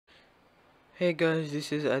Hey guys,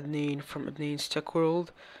 this is Adnan from Adnan's Tech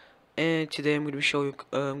World, and today I'm gonna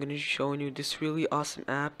be showing you this really awesome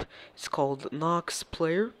app. It's called Nox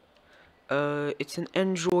Player. It's an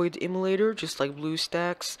Android emulator, just like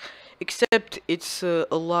BlueStacks, except it's a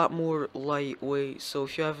lot more lightweight. So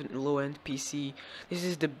if you have a low-end PC, this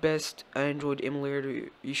is the best Android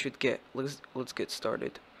emulator you should get. Let's get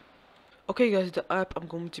started. Okay, guys, the app I'm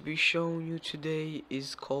going to be showing you today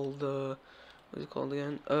is called what is it called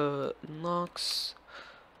again? Nox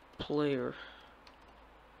Player.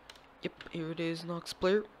 Yep, here it is, Nox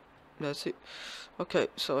Player. That's it. Okay,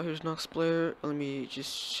 so here's Nox Player. Let me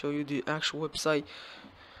just show you the actual website.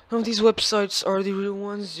 None of these websites are the real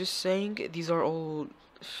ones, just saying. These are all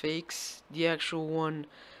fakes. The actual one,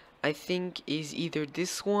 I think, is either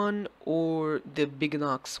this one or the Big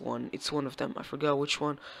Nox one. It's one of them. I forgot which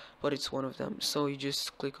one, but it's one of them. So you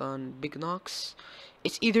just click on Big Nox.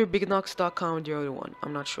 It's either bignox.com or the other one.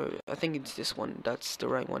 I'm not sure. I think it's this one. That's the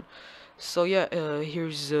right one. So yeah,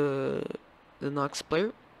 here's the Nox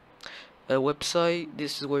Player website.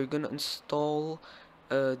 This is where you're gonna install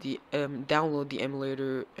download the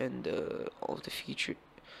emulator and all of the feature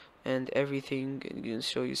and everything. I'm gonna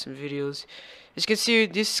show you some videos. As you can see,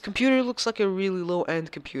 this computer looks like a really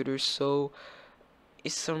low-end computer, so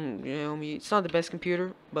it's it's not the best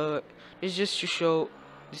computer, but it's just to show.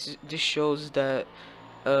 This shows that.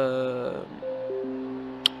 Uh,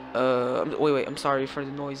 wait, I'm sorry for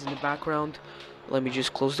the noise in the background. Let me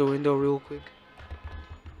just close the window real quick.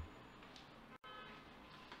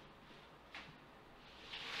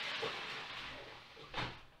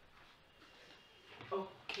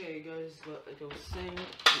 Okay, guys, like I was saying,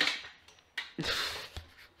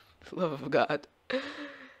 love of God.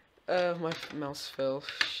 My mouse fell.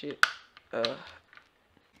 Shit.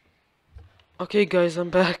 Okay, guys,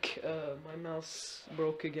 I'm back. My mouse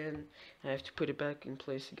broke again. I have to put it back in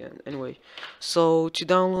place again. Anyway, so to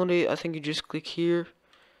download it, I think you just click here.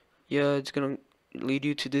 Yeah, it's gonna lead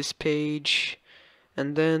you to this page,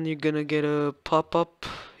 and then you're gonna get a pop-up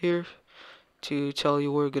here to tell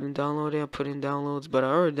you where you're gonna download it. I put in downloads, but I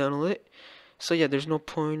already downloaded it. So yeah, there's no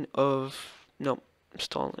point of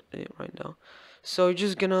installing it right now. So you're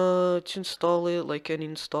just gonna to install it like any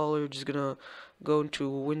installer. You're just gonna go into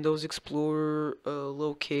Windows Explorer,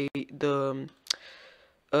 locate the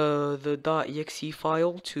 .exe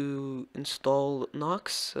file to install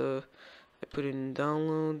Nox. I put it in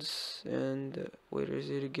downloads and where is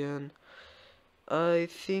it again? I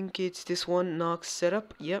think it's this one, Nox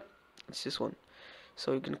setup. Yep, it's this one.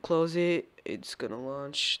 So you can close it. It's gonna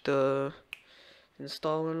launch the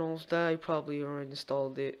installer and all of that. You probably already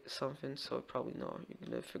installed it something, so probably know you're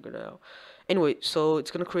gonna figure it out. Anyway, so it's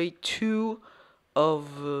gonna create two of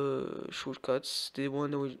shortcuts. The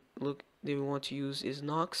one that we want to use is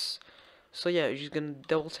Nox. So yeah, you're just gonna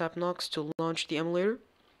double tap Nox to launch the emulator,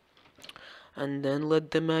 and then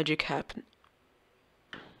let the magic happen.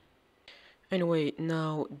 Anyway,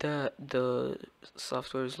 now that the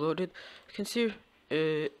software is loaded, you can see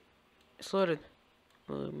it's loaded.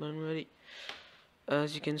 I'm ready.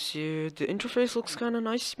 As you can see, the interface looks kind of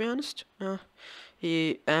nice, to be honest.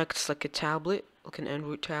 It acts like a tablet, like an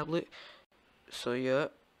Android tablet. So yeah,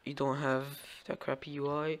 you don't have that crappy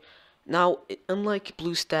UI. Now, unlike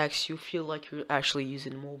BlueStacks, you feel like you're actually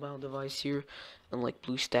using a mobile device here, unlike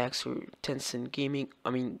BlueStacks or Tencent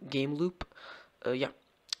Game Loop. Yeah.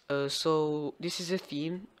 So this is a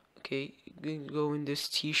theme. Okay, you can go in this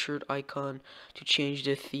T-shirt icon to change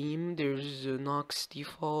the theme. There's Nox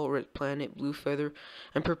default, Red Planet, Blue Feather,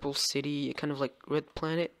 and Purple City. Kind of like Red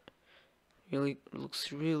Planet. Really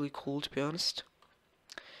looks really cool, to be honest.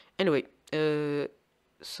 Anyway,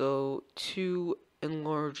 so to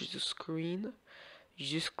enlarge the screen, you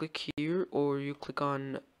just click here, or you click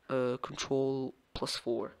on Control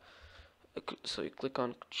 +4. So you click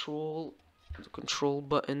on the Control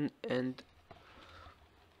button and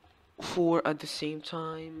 4 at the same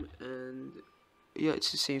time, and yeah,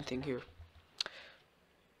 it's the same thing here.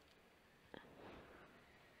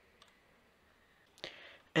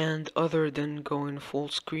 And other than going full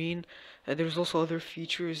screen, there's also other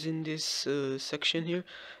features in this section here.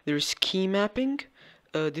 There's key mapping.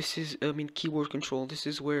 This is, keyword control. This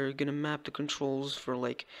is where you're gonna map the controls for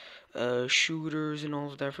like shooters and all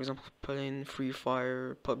of that. For example, playing Free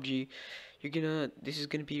Fire, PUBG. This is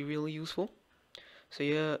gonna be really useful. So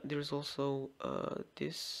yeah, there's also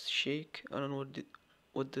this shake. I don't know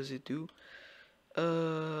what does it do.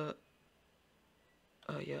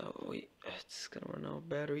 Yeah, wait, it's gonna run out of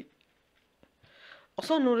battery.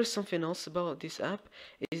 Also, I noticed something else about this app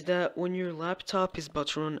is that when your laptop is about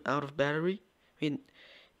to run out of battery,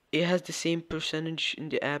 it has the same percentage in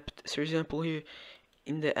the app. For example, here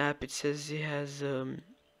in the app it says it has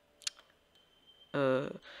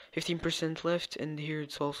 15% left, and here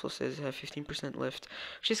it also says I have 15% left,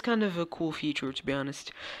 which is kind of a cool feature, to be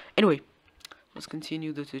honest. Anyway, let's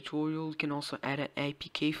continue the tutorial. You can also add an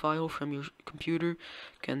APK file from your computer.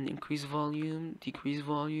 You can increase volume, decrease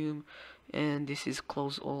volume, and this is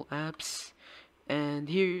close all apps. And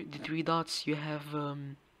here, the three dots, you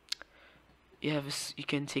can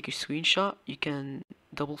take a screenshot. You can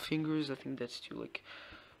double fingers. I think that's to like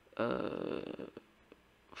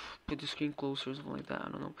put the screen closer or something like that. I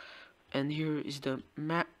don't know. And here is the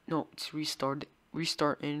it's restart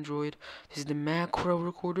Android. This is the macro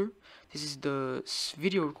recorder. This is the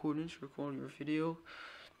video recorder to record your video.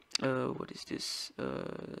 What is this?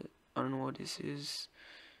 I don't know what this is.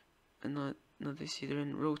 And not this either.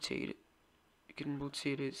 And rotate it. You can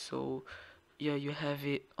rotate it. So yeah, you have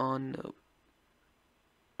it on.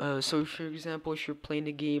 So for example, if you're playing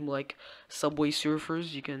a game like Subway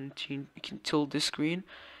Surfers, you can tilt the screen,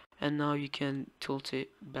 and now you can tilt it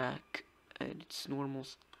back at its normal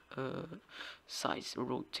size or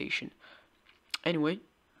rotation. Anyway,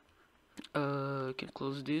 you can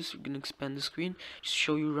close this. We're gonna expand the screen, just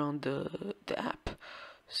show you around the app.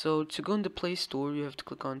 So to go in the Play Store, you have to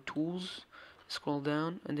click on Tools, scroll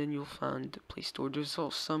down, and then you'll find the Play Store. There's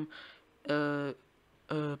also some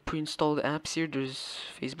pre-installed apps here. There's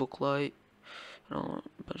Facebook Lite, a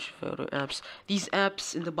bunch of other apps. These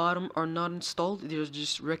apps in the bottom are not installed. They're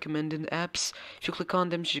just recommended apps. If you click on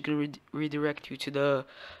them, she's gonna redirect you to the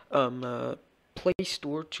Play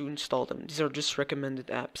Store to install them. These are just recommended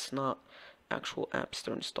apps, not actual apps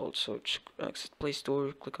that are installed. So exit Play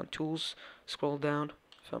Store, click on Tools, scroll down,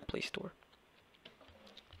 found Play Store.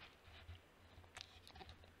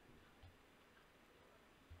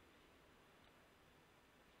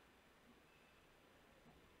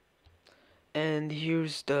 And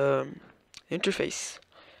here's the interface.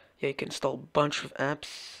 Yeah, you can install a bunch of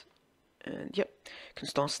apps, and yep, you can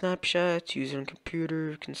install Snapchat, use it on computer.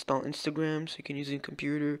 You can install Instagram, so you can use it on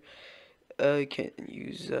computer. You can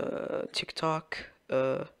use TikTok.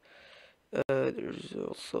 There's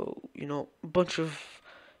also, a bunch of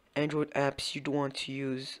Android apps you'd want to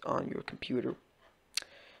use on your computer.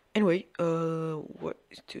 Anyway, what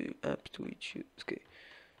apps do we choose? Okay,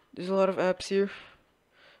 there's a lot of apps here.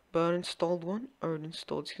 But installed one, or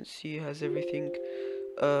installed, you can see it has everything.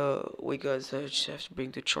 Wait guys, I just have to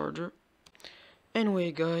bring the charger.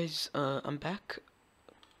 Anyway guys, I'm back.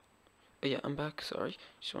 Yeah, I'm back, sorry.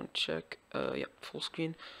 Just want to check. Yeah, full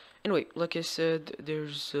screen. Anyway, like I said,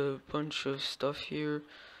 there's a bunch of stuff here.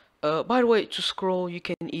 By the way, to scroll, you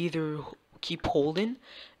can either keep holding,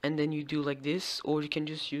 and then you do like this, or you can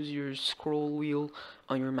just use your scroll wheel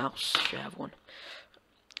on your mouse, if you have one.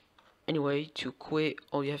 Anyway, to quit,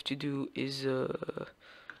 all you have to do is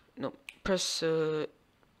press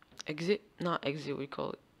exit, not exit, we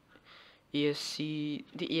call it ESC,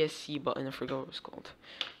 the ESC button. I forgot what it's called.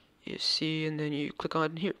 ESC, and then you click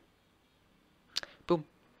on here. Boom,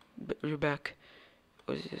 you're back.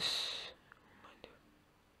 What is this?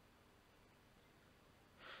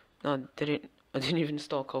 No, I didn't even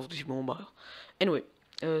install Call of Duty Mobile. Anyway.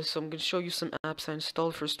 So I'm gonna show you some apps I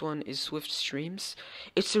installed. First one is Swift Streams.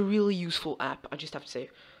 It's a really useful app. I just have to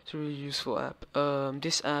say, it's a really useful app.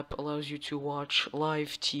 This app allows you to watch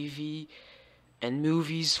live TV and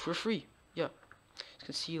movies for free. Yeah, you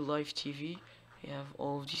can see live TV. You have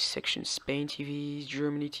all of these sections: Spain TV,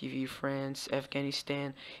 Germany TV, France,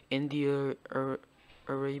 Afghanistan, India,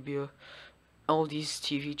 Arabia. All these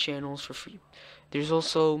TV channels for free. There's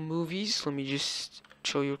also movies. Let me just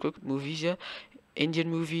show you quick movies. Yeah. Indian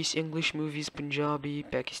movies, English movies, Punjabi,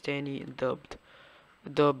 Pakistani, and dubbed.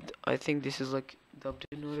 Dubbed, I think this is like dubbed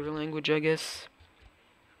in another language, I guess.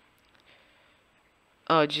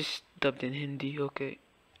 Just dubbed in Hindi, okay.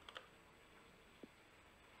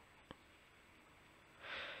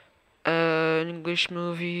 English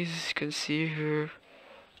movies, you can see here.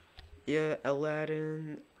 Yeah,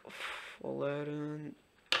 Aladdin,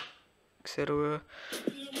 etc.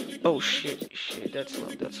 Oh shit, that's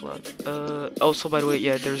loud. Also, by the way,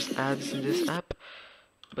 yeah, there's ads in this app,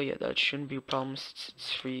 but yeah, that shouldn't be a problem.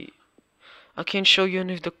 It's free. I can't show you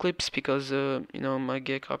any of the clips because I might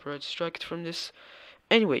get copyright striked from this.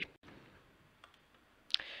 Anyway,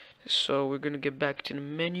 so we're gonna get back to the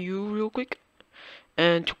menu real quick,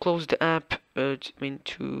 and to close the app,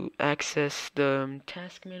 to access the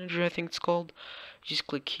task manager, I think it's called, just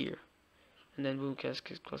click here. And then boom,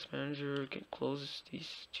 Cascade Class Manager, can close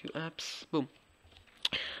these two apps. Boom.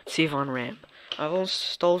 Save on RAM. I've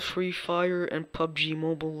installed Free Fire and PUBG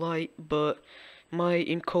Mobile Lite, but my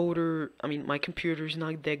computer is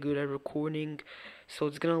not that good at recording, so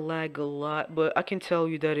it's gonna lag a lot, but I can tell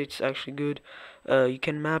you that it's actually good. You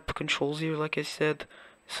can map controls here, like I said.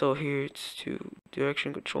 So here it's to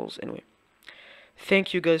direction controls. Anyway,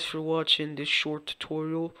 thank you guys for watching this short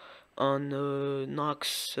tutorial on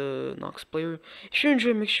Nox player. If you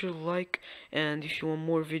enjoy, make sure to like, and if you want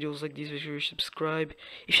more videos like these, make sure to subscribe.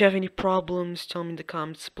 If you have any problems, tell me in the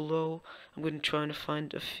comments below. I'm gonna try to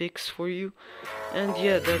find a fix for you. And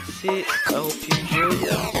yeah, that's it. I hope you enjoyed.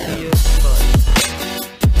 See ya. Bye.